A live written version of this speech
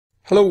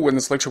Hello, in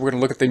this lecture we're going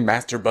to look at the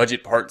Master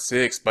Budget Part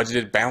 6,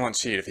 Budgeted Balance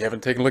Sheet. If you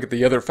haven't taken a look at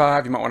the other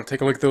 5, you might want to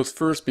take a look at those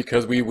first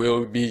because we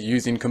will be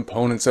using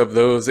components of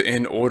those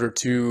in order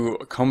to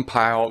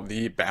compile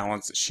the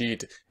balance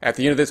sheet. At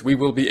the end of this, we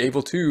will be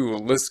able to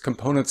list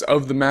components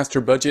of the master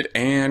budget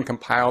and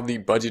compile the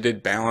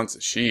budgeted balance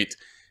sheet.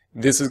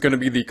 This is going to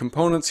be the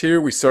components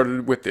here. We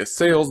started with the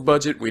sales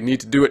budget. We need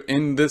to do it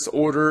in this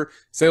order.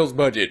 Sales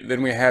budget.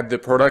 Then we had the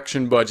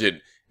production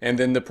budget. And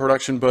then the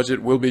production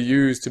budget will be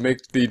used to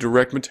make the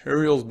direct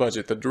materials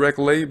budget, the direct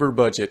labor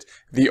budget,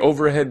 the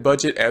overhead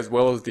budget, as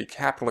well as the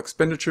capital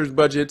expenditures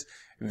budget,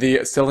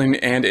 the selling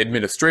and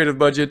administrative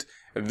budget.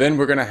 Then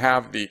we're going to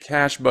have the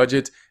cash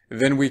budget.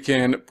 Then we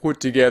can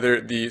put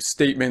together the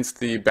statements,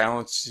 the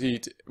balance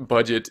sheet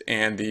budget,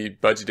 and the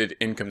budgeted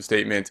income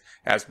statement,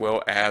 as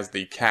well as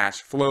the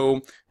cash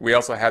flow. We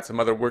also had some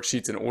other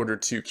worksheets in order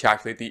to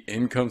calculate the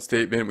income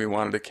statement. We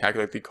wanted to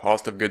calculate the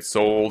cost of goods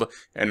sold,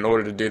 and in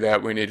order to do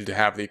that, we needed to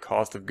have the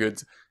cost of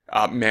goods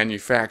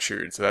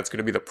manufactured. So that's going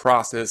to be the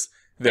process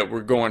that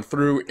we're going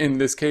through in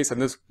this case.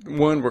 And this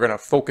one, we're going to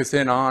focus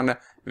in on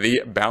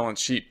the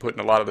balance sheet, putting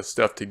a lot of the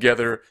stuff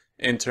together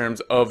in terms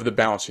of the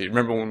balance sheet.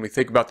 Remember, when we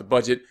think about the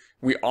budget,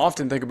 we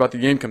often think about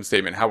the income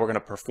statement, how we're going to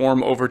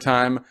perform over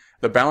time.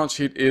 The balance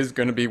sheet is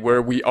going to be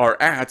where we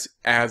are at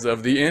as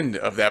of the end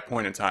of that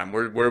point in time.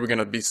 Where are we going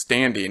to be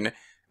standing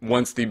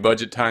once the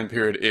budget time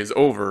period is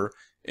over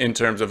in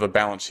terms of a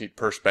balance sheet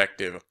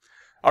perspective.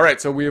 All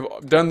right, so we've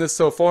done this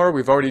so far.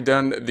 We've already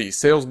done the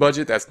sales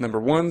budget. That's number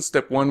 1.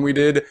 Step 1 we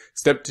did.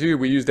 Step 2,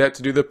 we used that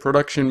to do the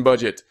production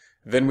budget.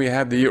 Then we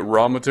had the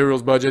raw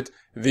materials budget,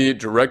 the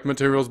direct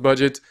materials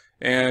budget,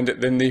 and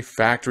then the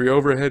factory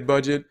overhead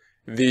budget,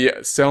 the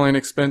selling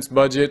expense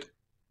budget,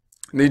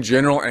 the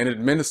general and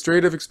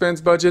administrative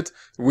expense budget.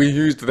 We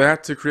used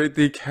that to create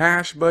the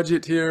cash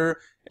budget here,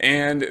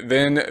 and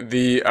then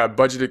the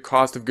budgeted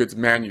cost of goods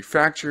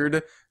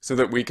manufactured, so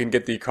that we can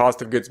get the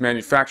cost of goods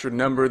manufactured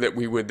number that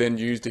we would then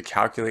use to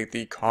calculate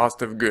the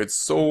cost of goods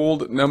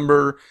sold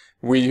number.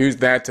 We used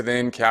that to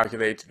then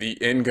calculate the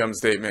income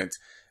statement.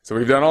 So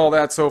we've done all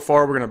that so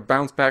far. We're going to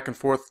bounce back and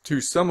forth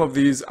to some of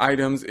these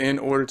items in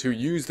order to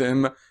use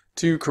them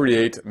to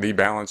create the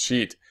balance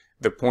sheet.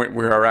 The point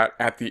we are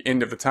at the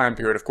end of the time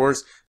period, of course,